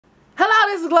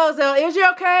Hello, this is GloZell. Is you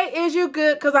okay? Is you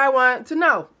good? Because I want to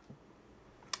know.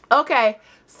 Okay,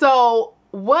 so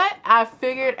what I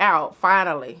figured out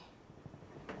finally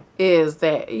is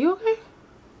that... You okay?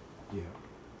 Yeah.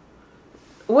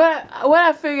 What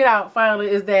I figured out finally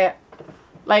is that,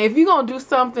 like, if you're going to do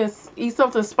something, eat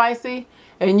something spicy,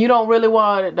 and you don't really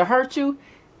want it to hurt you,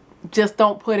 just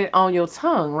don't put it on your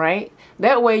tongue, right?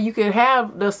 That way you can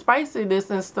have the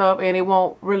spiciness and stuff and it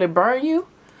won't really burn you.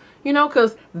 You know,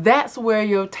 because that's where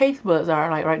your taste buds are,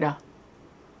 like right now.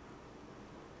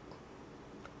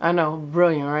 I know,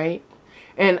 brilliant, right?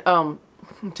 And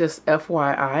just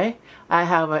FYI, I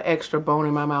have an extra bone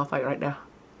in my mouth like right now.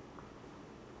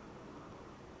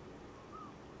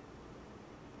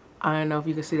 I don't know if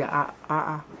you can see that.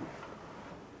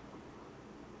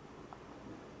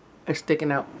 It's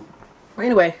sticking out.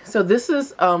 Anyway, so this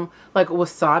is like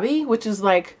wasabi, which is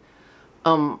like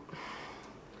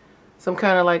some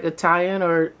kind of like Italian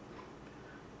or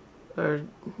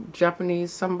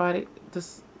Japanese somebody,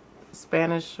 this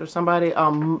Spanish or somebody,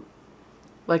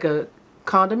 like a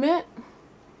condiment,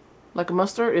 like a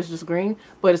mustard. It's just green,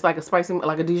 but it's like a spicy,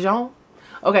 like a Dijon.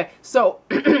 Okay, so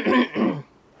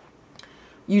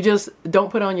you just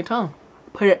don't put it on your tongue.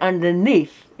 Put it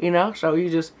underneath, you know? So you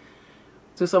just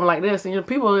do something like this, and your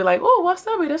people are like, oh,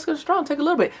 wasabi, that's good, strong. Take a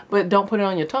little bit, but don't put it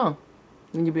on your tongue,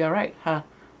 and you'll be all right, huh?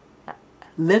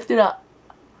 Lift it up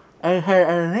and put it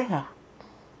underneath.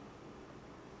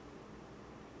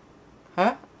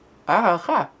 Huh?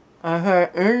 I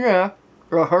heard in there.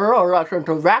 Like some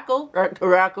tobacco,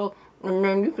 and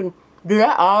then you can do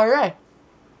that all day.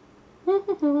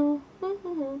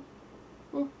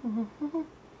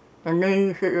 And then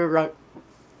you sit there like,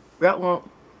 that one.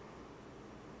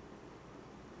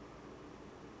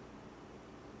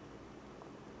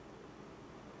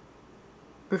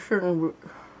 It shouldn't be.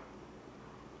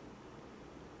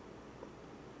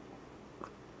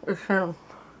 It shouldn't.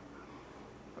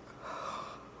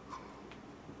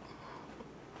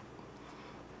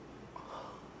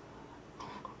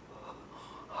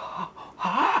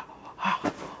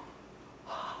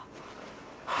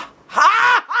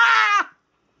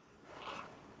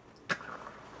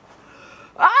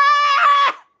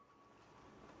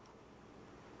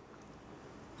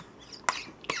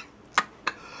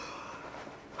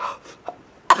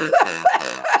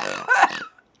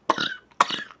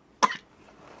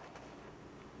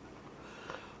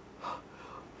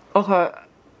 Okay.